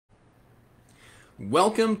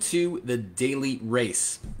Welcome to the Daily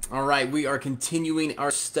Race. All right, we are continuing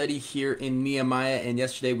our study here in Nehemiah, and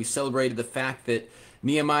yesterday we celebrated the fact that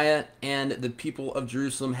Nehemiah and the people of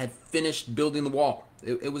Jerusalem had finished building the wall.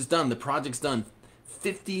 It was done. The project's done.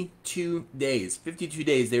 52 days. 52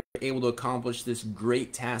 days they were able to accomplish this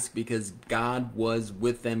great task because God was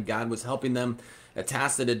with them. God was helping them. A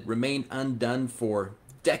task that had remained undone for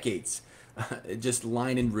decades, just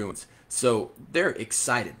lying in ruins. So they're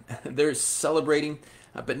excited. They're celebrating.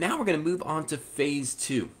 But now we're going to move on to phase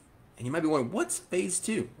two. And you might be wondering, what's phase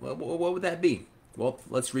two? Well, what would that be? Well,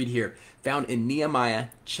 let's read here. Found in Nehemiah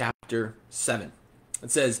chapter 7.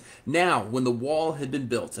 It says, "Now when the wall had been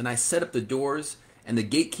built, and I set up the doors, and the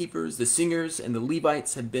gatekeepers, the singers, and the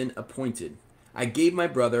Levites had been appointed, I gave my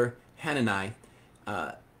brother Hanani,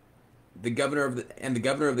 the governor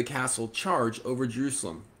of the castle, charge over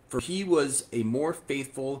Jerusalem, for he was a more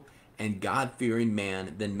faithful and God-fearing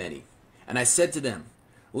man than many. And I said to them,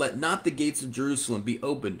 let not the gates of Jerusalem be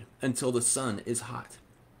opened until the sun is hot.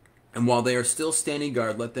 And while they are still standing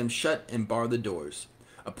guard, let them shut and bar the doors.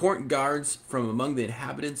 Appoint guards from among the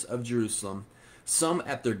inhabitants of Jerusalem, some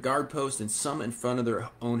at their guard posts and some in front of their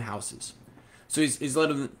own houses." So he's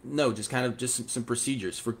letting them know just some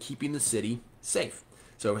procedures for keeping the city safe.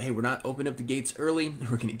 So, hey, we're not opening up the gates early.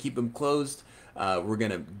 We're going to keep them closed. We're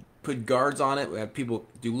going to put guards on it. We have people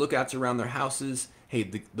do lookouts around their houses. Hey,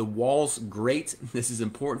 the wall's great. This is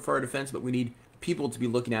important for our defense, but we need people to be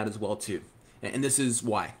looking out as well too. And this is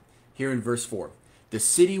why. Here in verse 4. "The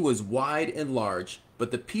city was wide and large,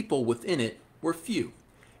 but the people within it were few,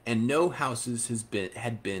 and no houses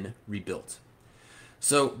had been rebuilt."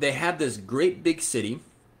 So they had this great big city,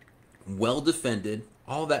 well defended,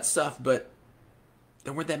 all that stuff, but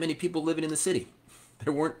there weren't that many people living in the city.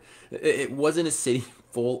 It wasn't a city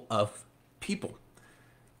full of people.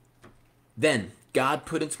 "Then God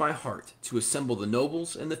put into my heart to assemble the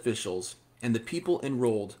nobles and the officials and the people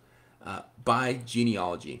enrolled by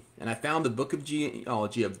genealogy. And I found the book of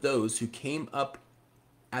genealogy of those who came up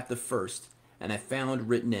at the first, and I found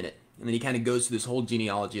written in it." And then he kind of goes through this whole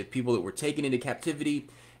genealogy of people that were taken into captivity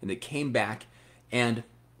and that came back. And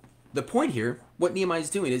the point here, what Nehemiah is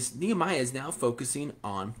doing is Nehemiah is now focusing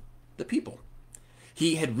on the people.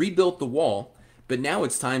 He had rebuilt the wall, but now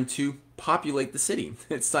it's time to populate the city.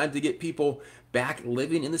 It's time to get people back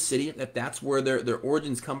living in the city. If that's where their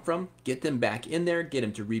origins come from, get them back in there, get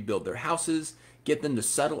them to rebuild their houses, get them to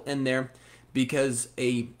settle in there, because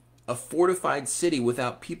a fortified city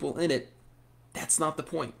without people in it, that's not the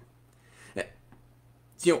point.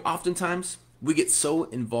 Oftentimes we get so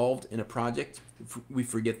involved in a project, we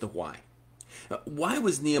forget the why. Why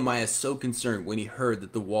was Nehemiah so concerned when he heard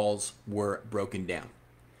that the walls were broken down?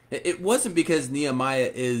 It wasn't because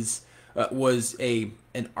Nehemiah was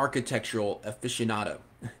an architectural aficionado.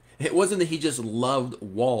 It wasn't that he just loved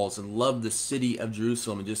walls and loved the city of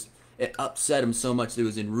Jerusalem and just it upset him so much that it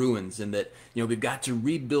was in ruins and that we've got to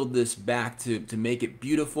rebuild this back to make it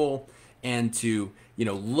beautiful and to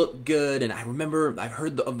look good. And I've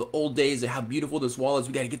heard of the old days of how beautiful this wall is.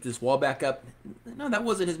 We got to get this wall back up. No, that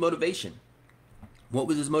wasn't his motivation. What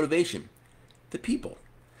was his motivation? The people.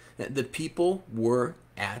 The people were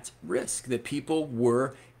at risk. The people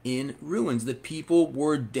were in ruins. The people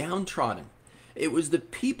were downtrodden. It was the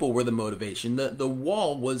people were the motivation. The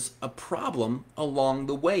wall was a problem along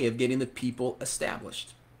the way of getting the people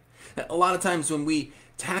established. A lot of times when we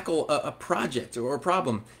tackle a project or a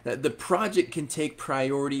problem, the project can take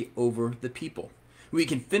priority over the people. We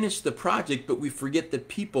can finish the project, but we forget the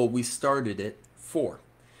people we started it for.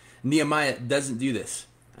 Nehemiah doesn't do this.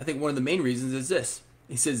 I think one of the main reasons is this.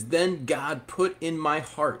 He says, "Then God put in my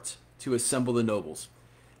heart to assemble the nobles."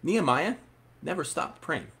 Nehemiah never stopped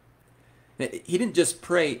praying. He didn't just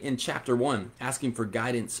pray in chapter 1 asking for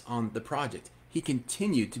guidance on the project. He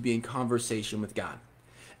continued to be in conversation with God.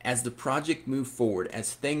 As the project moved forward,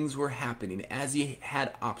 as things were happening, as he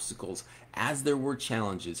had obstacles, as there were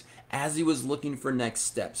challenges, as he was looking for next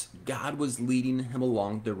steps, God was leading him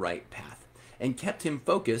along the right path and kept him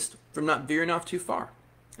focused from not veering off too far.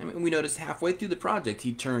 We noticed halfway through the project,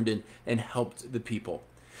 he turned and helped the people.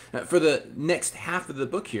 For the next half of the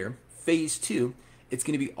book here, phase 2, it's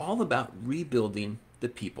going to be all about rebuilding the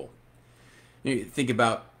people. Think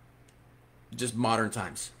about just modern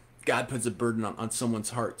times. God puts a burden on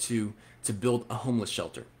someone's heart to build a homeless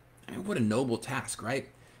shelter. What a noble task, right?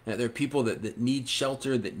 There are people that need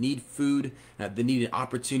shelter, that need food, that need an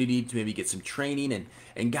opportunity to maybe get some training,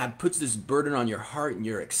 and God puts this burden on your heart and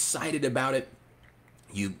you're excited about it.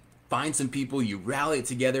 You find some people, you rally it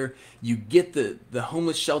together, you get the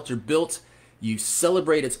homeless shelter built, you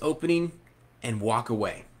celebrate its opening, and walk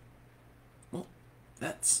away. Well,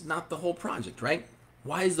 that's not the whole project, right?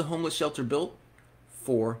 Why is the homeless shelter built?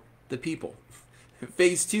 For the people.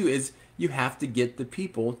 Phase 2 is you have to get the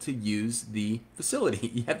people to use the facility.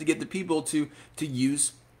 You have to get the people to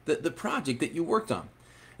use the project that you worked on.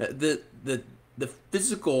 The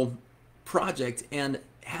physical project and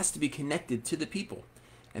has to be connected to the people.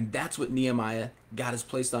 And that's what God has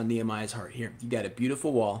placed on Nehemiah's heart here. You got a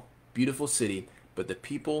beautiful wall, beautiful city, but the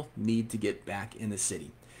people need to get back in the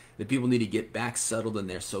city. The people need to get back settled in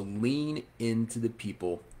there. So lean into the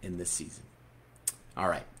people in this season. All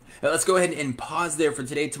right. Now let's go ahead and pause there for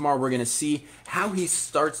today. Tomorrow we're going to see how he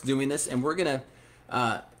starts doing this, and we're going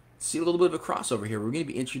to see a little bit of a crossover here. We're going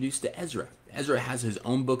to be introduced to Ezra. Ezra has his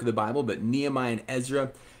own book of the Bible, but Nehemiah and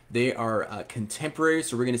Ezra, they are contemporaries,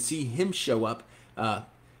 so we're going to see him show up.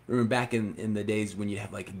 Remember back in the days when you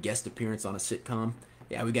have like a guest appearance on a sitcom?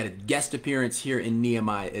 Yeah, we got a guest appearance here in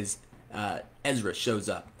Nehemiah as Ezra shows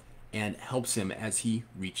up and helps him as he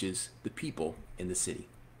reaches the people in the city.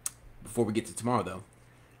 Before we get to tomorrow, though,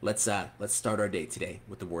 let's start our day today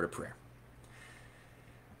with the word of prayer.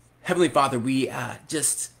 Heavenly Father, we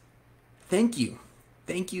just thank you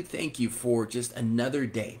for just another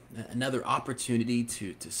day, another opportunity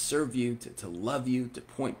to serve you, to love you, to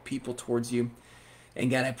point people towards you. And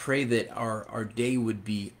God, I pray that our day would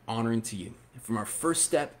be honoring to you, from our first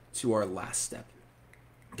step to our last step.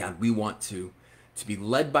 God, we want to be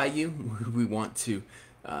led by you. We want to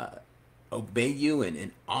obey you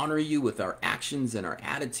and honor you with our actions and our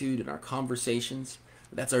attitude and our conversations.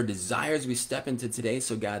 That's our desire as we step into today.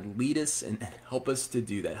 So God, lead us and help us to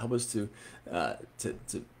do that. Help us to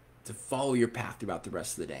follow your path throughout the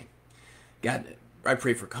rest of the day. God, I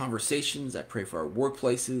pray for conversations. I pray for our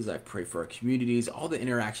workplaces. I pray for our communities, all the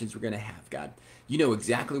interactions we're going to have. God, you know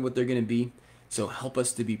exactly what they're going to be. So help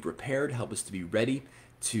us to be prepared. Help us to be ready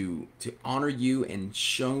to honor you and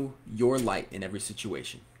show your light in every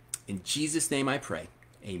situation. In Jesus' name I pray.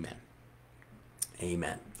 Amen.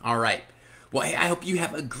 Amen. All right. Well, hey, I hope you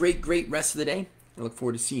have a great rest of the day. I look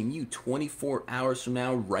forward to seeing you 24 hours from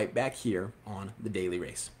now right back here on The Daily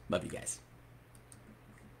Race. Love you guys.